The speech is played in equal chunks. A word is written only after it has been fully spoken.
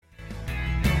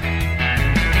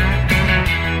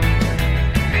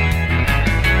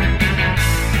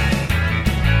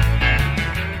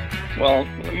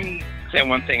say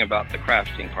one thing about the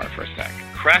crafting part for a sec.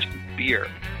 Craft beer,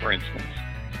 for instance,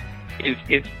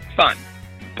 is fun,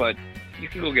 but you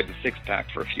can go get a 6-pack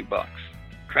for a few bucks.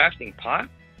 Crafting pot,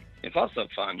 it's also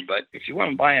fun, but if you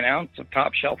want to buy an ounce of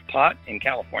top shelf pot in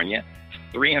California,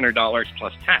 it's $300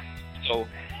 plus tax. So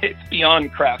it's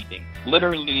beyond crafting.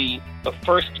 Literally, the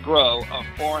first grow of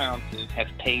 4 ounces has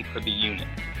paid for the unit.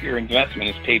 Your investment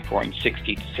is paid for in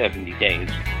 60 to 70 days.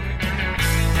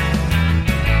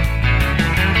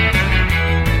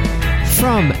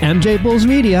 From MJ Bulls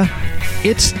Media,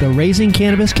 it's the Raising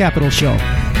Cannabis Capital Show.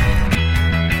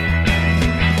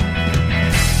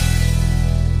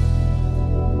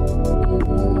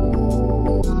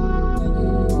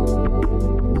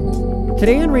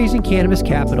 Today on Raising Cannabis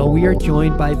Capital, we are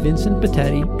joined by Vincent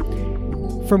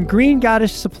Bettetti from Green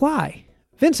Goddess Supply.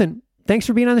 Vincent, thanks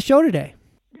for being on the show today.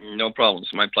 No problem.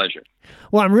 It's my pleasure.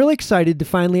 Well, I'm really excited to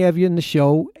finally have you in the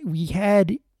show. We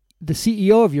had the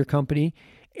CEO of your company,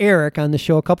 Eric, on the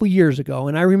show a couple years ago,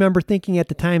 and I remember thinking at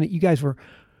the time that you guys were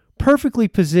perfectly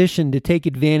positioned to take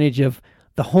advantage of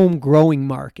the home growing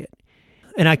market.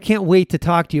 And I can't wait to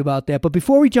talk to you about that. But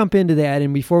before we jump into that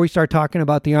and before we start talking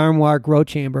about the Armoire Grow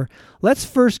Chamber, let's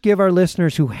first give our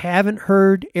listeners who haven't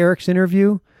heard Eric's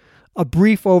interview a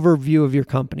brief overview of your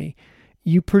company.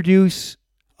 You produce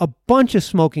a bunch of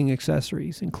smoking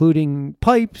accessories, including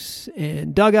pipes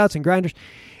and dugouts and grinders,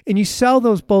 and you sell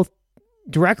those both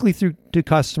directly through to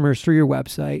customers through your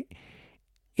website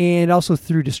and also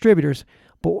through distributors.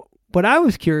 But what I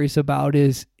was curious about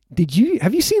is,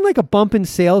 have you seen like a bump in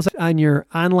sales on your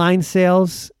online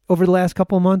sales over the last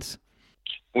couple of months?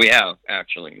 We have,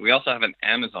 actually. We also have an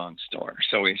Amazon store,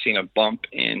 so we've seen a bump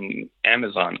in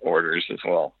Amazon orders as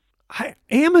well.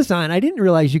 Amazon, I didn't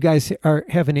realize you guys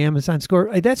have an Amazon store.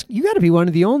 You got to be one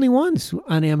of the only ones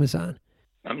on Amazon.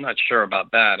 I'm not sure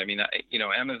about that. I mean,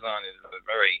 Amazon is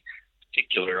very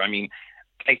particular. I mean,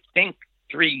 I think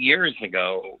 3 years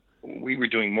ago, we were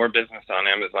doing more business on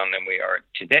Amazon than we are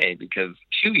today, because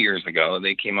 2 years ago,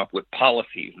 they came up with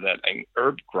policies that an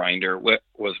herb grinder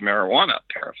was marijuana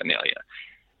paraphernalia.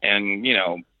 And,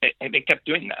 they kept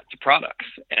doing that to products.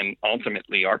 And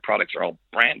ultimately, our products are all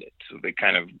branded. So they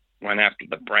kind of went after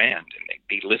the brand and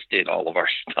they delisted all of our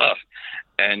stuff.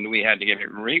 And we had to get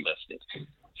it relisted.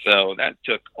 So that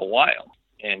took a while.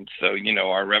 And so,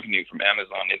 our revenue from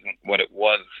Amazon isn't what it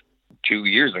was 2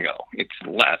 years ago. It's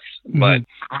less, but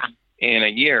in a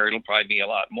year, it'll probably be a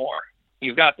lot more.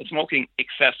 You've got the smoking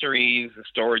accessories, the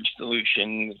storage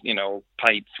solutions,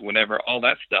 pipes, whatever, all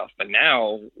that stuff. But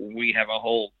now we have a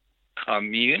whole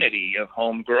community of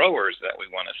home growers that we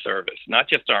want to service, not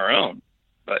just our own,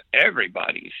 but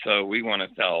everybody. So we want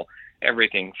to sell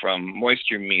everything from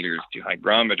moisture meters to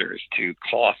hygrometers to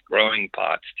cloth growing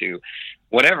pots to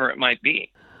whatever it might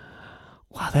be.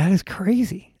 Wow, that is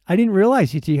crazy. I didn't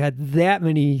realize you had that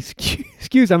many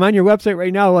SKUs. I'm on your website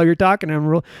right now while you're talking.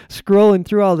 I'm scrolling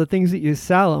through all the things that you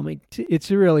sell. I'm like,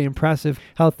 it's really impressive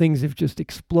how things have just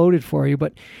exploded for you.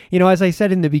 But, as I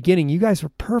said in the beginning, you guys are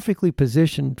perfectly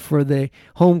positioned for the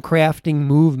home crafting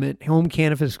movement, home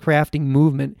cannabis crafting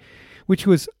movement, which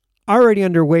was already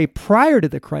underway prior to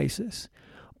the crisis.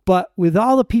 But with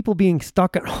all the people being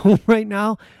stuck at home right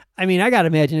now, I mean, I got to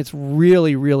imagine it's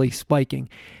really, really spiking.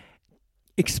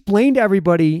 Explain to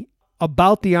everybody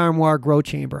about the Armoire Grow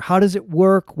Chamber. How does it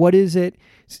work? What is it?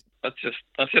 Let's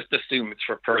just assume it's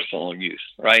for personal use,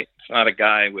 right? It's not a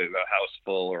guy with a house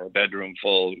full or a bedroom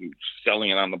full who's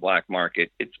selling it on the black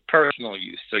market. It's personal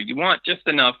use. So you want just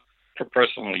enough for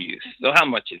personal use. So how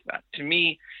much is that? To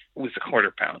me, it was a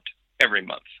quarter pound every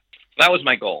month. That was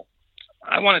my goal.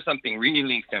 I wanted something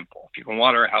really simple. If you can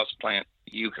water a house plant,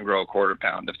 you can grow a quarter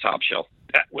pound of top shelf.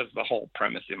 That was the whole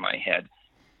premise in my head.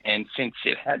 And since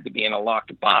it had to be in a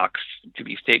locked box to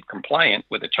be state compliant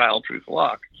with a childproof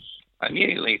lock, I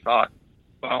immediately thought,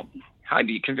 well, how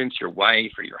do you convince your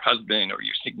wife or your husband or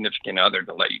your significant other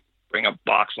to let you bring a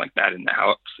box like that in the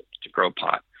house to grow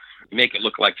pot? You make it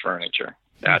look like furniture.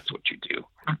 That's what you do.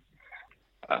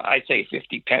 I'd say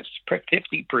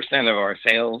 50% of our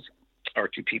sales are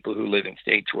to people who live in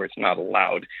states where it's not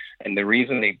allowed. And the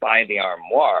reason they buy the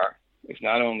Armoire is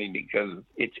not only because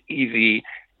it's easy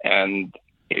and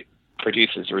it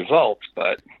produces results,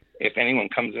 but if anyone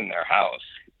comes in their house,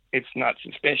 it's not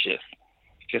suspicious.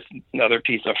 It's just another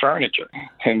piece of furniture.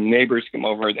 And neighbors come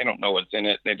over, they don't know what's in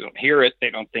it, they don't hear it, they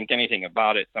don't think anything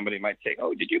about it. Somebody might say,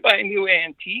 "Oh, did you buy a new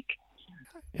antique?"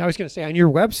 I was going to say, on your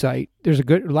website, there's a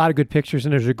lot of good pictures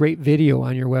and there's a great video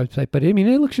on your website, but I mean,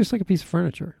 it looks just like a piece of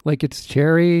furniture. Like it's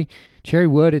cherry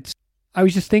wood. I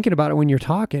was just thinking about it when you're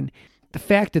talking, the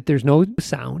fact that there's no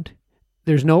sound,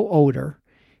 there's no odor.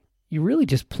 you really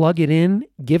just plug it in,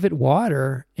 give it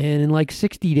water, and in like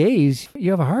 60 days,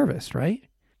 you have a harvest, right?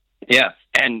 Yes,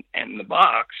 and the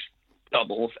box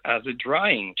doubles as a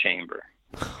drying chamber.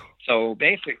 So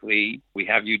basically, we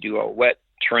have you do a wet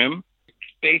trim.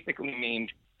 Basically means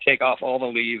take off all the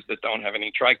leaves that don't have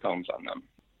any trichomes on them.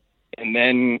 And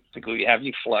then basically we have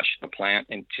you flush the plant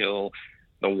until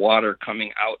the water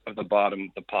coming out of the bottom of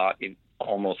the pot is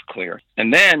almost clear.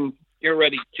 And then you're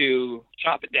ready to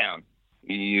chop it down.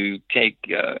 You take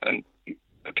a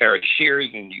pair of shears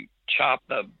and you chop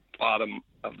the bottom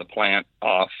of the plant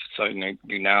off. So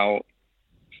you now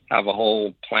have a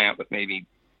whole plant with maybe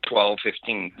 12,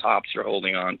 15 tops you're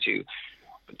holding on to.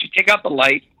 But you take out the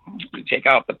light, you take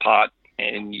out the pot,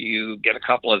 and you get a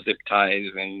couple of zip ties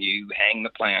and you hang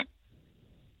the plant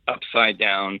upside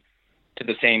down to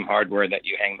the same hardware that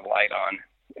you hang the light on.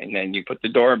 And then you put the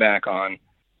door back on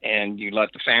and you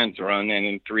let the fans run. And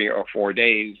in 3 or 4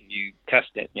 days, you test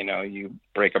it. You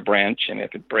break a branch, and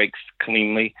if it breaks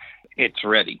cleanly, it's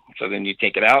ready. So then you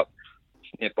take it out,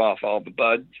 snip off all the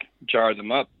buds, jar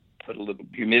them up, put a little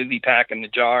humidity pack in the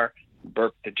jar,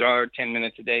 burp the jar 10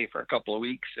 minutes a day for a couple of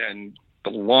weeks. And the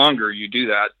longer you do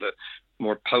that, the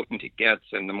more potent it gets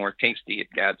and the more tasty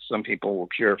it gets. Some people will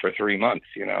cure for 3 months,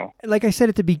 Like I said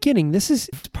at the beginning, this is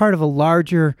part of a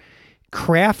larger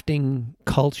crafting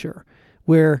culture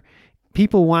where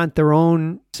people want their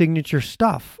own signature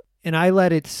stuff. And I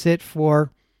let it sit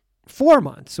for 4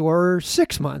 months or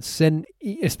 6 months and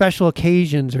special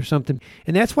occasions or something.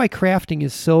 And that's why crafting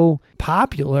is so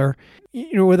popular,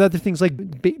 with other things like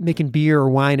making beer or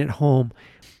wine at home.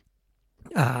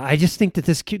 I just think that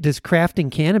this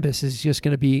crafting cannabis is just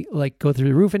going to be like go through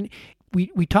the roof. And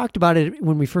we talked about it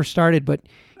when we first started, but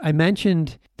I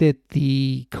mentioned that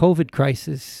the COVID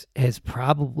crisis has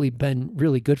probably been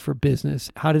really good for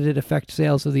business. How did it affect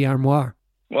sales of the Armoire?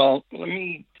 Well, let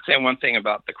me say one thing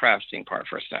about the crafting part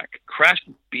for a sec. Craft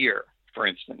beer, for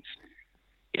instance,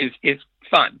 is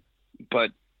fun,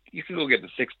 but you can go get the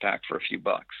 6-pack for a few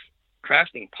bucks.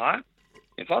 Crafting pot,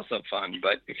 it's also fun,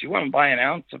 but if you want to buy an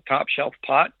ounce of top shelf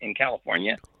pot in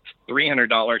California, it's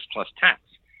 $300 plus tax.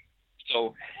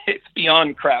 So it's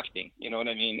beyond crafting. You know what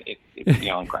I mean? It's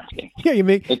beyond crafting. Yeah,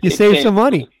 you save some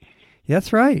money.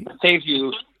 That's right. It saves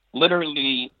you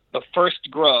literally the first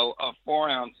grow of 4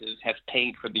 ounces has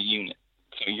paid for the unit.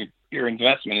 So your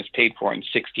investment is paid for in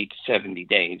 60 to 70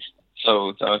 days.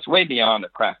 So it's way beyond the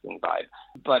crafting vibe.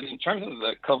 But in terms of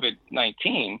the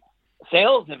COVID-19,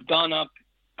 sales have gone up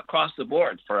across the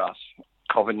board for us.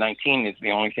 COVID-19 is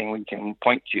the only thing we can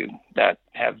point to that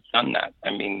have done that.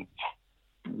 I mean,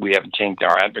 we haven't changed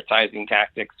our advertising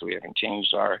tactics. We haven't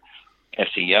changed our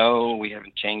SEO. We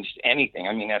haven't changed anything.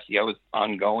 I mean, SEO is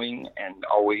ongoing and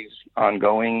always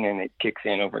ongoing, and it kicks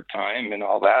in over time and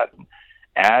all that.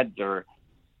 Ads are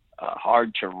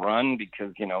hard to run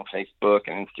because, Facebook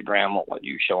and Instagram won't let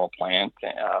you show a plant,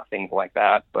 things like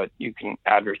that. But you can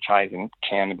advertise in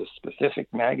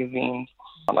cannabis-specific magazines,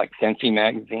 like Scentsy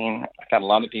magazine. I've had a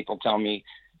lot of people tell me,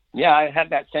 yeah, I had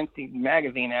that Scentsy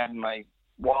magazine ad in my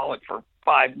wallet for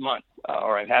 5 months,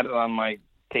 or I've had it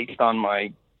taped on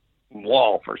my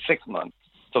wall for 6 months.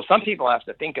 So some people have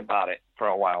to think about it for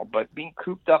a while, but being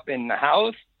cooped up in the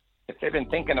house, if they've been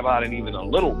thinking about it even a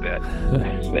little bit,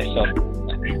 so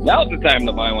now's the time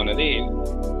to buy one of these.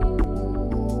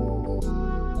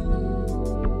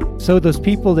 So those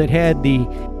people that had the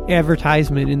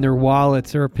advertisement in their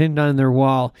wallets or pinned on their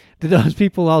wall, did those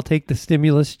people all take the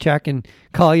stimulus check and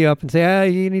call you up and say,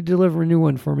 you need to deliver a new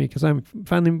one for me because I'm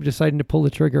finally deciding to pull the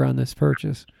trigger on this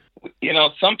purchase?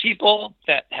 Some people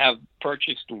that have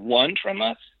purchased one from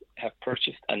us have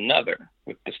purchased another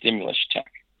with the stimulus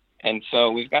check. And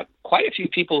so we've got quite a few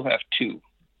people who have 2.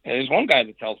 And there's one guy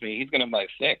that tells me he's going to buy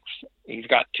 6. He's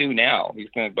got 2 now. He's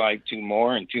going to buy 2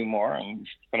 more and 2 more, and he's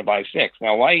going to buy 6.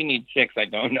 Now, why he needs 6, I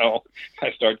don't know.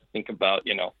 I start to think about,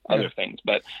 other things.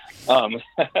 But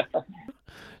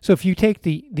so if you take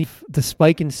the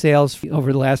spike in sales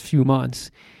over the last few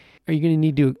months, are you going to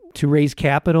need to raise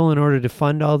capital in order to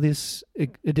fund all this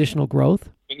additional growth?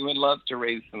 We would love to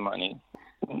raise some money.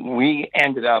 We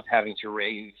ended up having to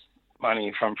raise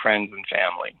money from friends and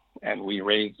family, and we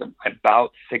raised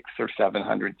about $600,000 or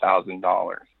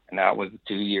 $700,000, and that was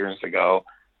 2 years ago.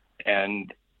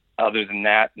 And other than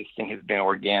that, this thing has been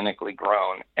organically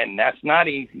grown, and that's not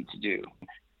easy to do.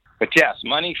 But yes,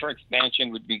 money for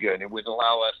expansion would be good. It would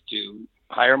allow us to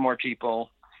hire more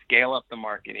people, scale up the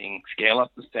marketing, scale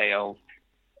up the sales.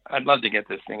 I'd love to get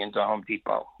this thing into Home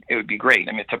Depot. It would be great.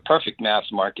 I mean, it's a perfect mass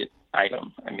market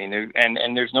item. I mean,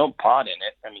 and there's no pot in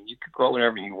it. I mean, you could grow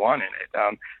whatever you want in it.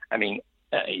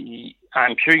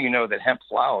 I'm sure you know that hemp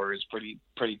flower is pretty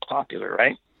popular,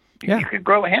 right? Yeah. You could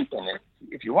grow hemp in it.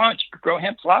 If you want, you could grow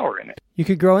hemp flower in it. You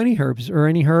could grow any herbs or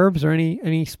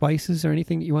any spices or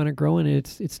anything that you want to grow in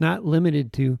it. It's not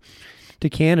limited to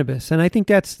cannabis. And I think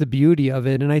that's the beauty of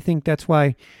it. And I think that's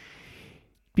why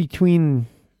between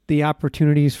the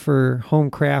opportunities for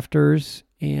home crafters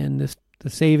and the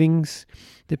savings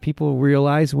that people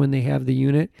realize when they have the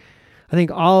unit, I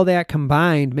think all that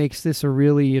combined makes this a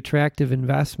really attractive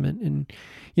investment. And,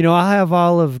 I'll have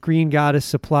all of Green Goddess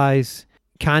Supply's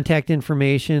contact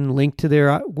information linked to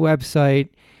their website.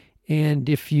 And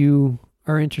if you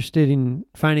are interested in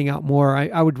finding out more,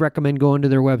 I would recommend going to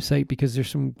their website because there's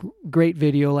some great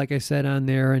video, like I said, on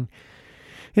there. And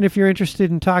if you're interested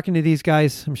in talking to these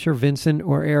guys, I'm sure Vincent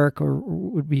or Eric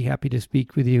would be happy to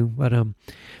speak with you. But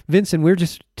Vincent, we're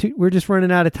just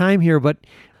running out of time here. But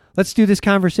let's do this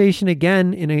conversation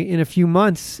again in a few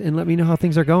months and let me know how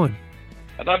things are going.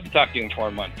 I'd love to talk to you in 4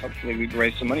 months. Hopefully we've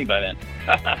raised some money by then.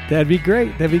 That'd be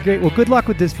great. Well, good luck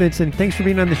with this, Vincent. Thanks for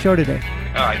being on the show today.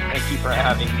 All right. Thank you for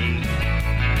having me.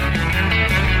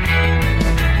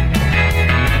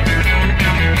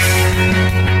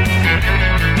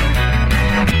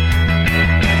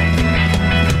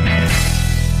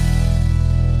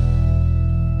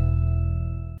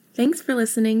 Thanks for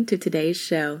listening to today's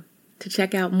show. To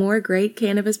check out more great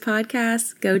cannabis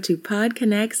podcasts, go to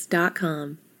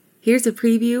podconnects.com. Here's a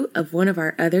preview of one of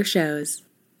our other shows.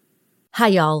 Hi,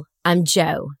 y'all. I'm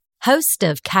Jo, host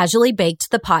of Casually Baked,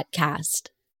 the podcast.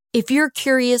 If you're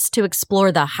curious to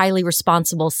explore the highly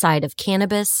responsible side of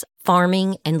cannabis,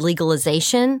 farming, and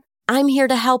legalization, I'm here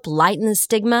to help lighten the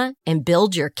stigma and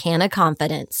build your canna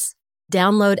confidence.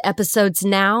 Download episodes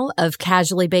now of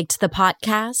Casually Baked, the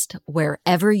podcast,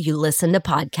 wherever you listen to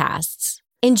podcasts.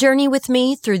 And journey with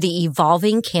me through the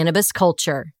evolving cannabis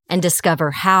culture and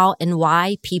discover how and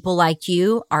why people like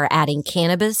you are adding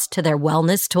cannabis to their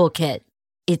wellness toolkit.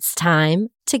 It's time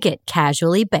to get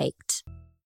casually baked.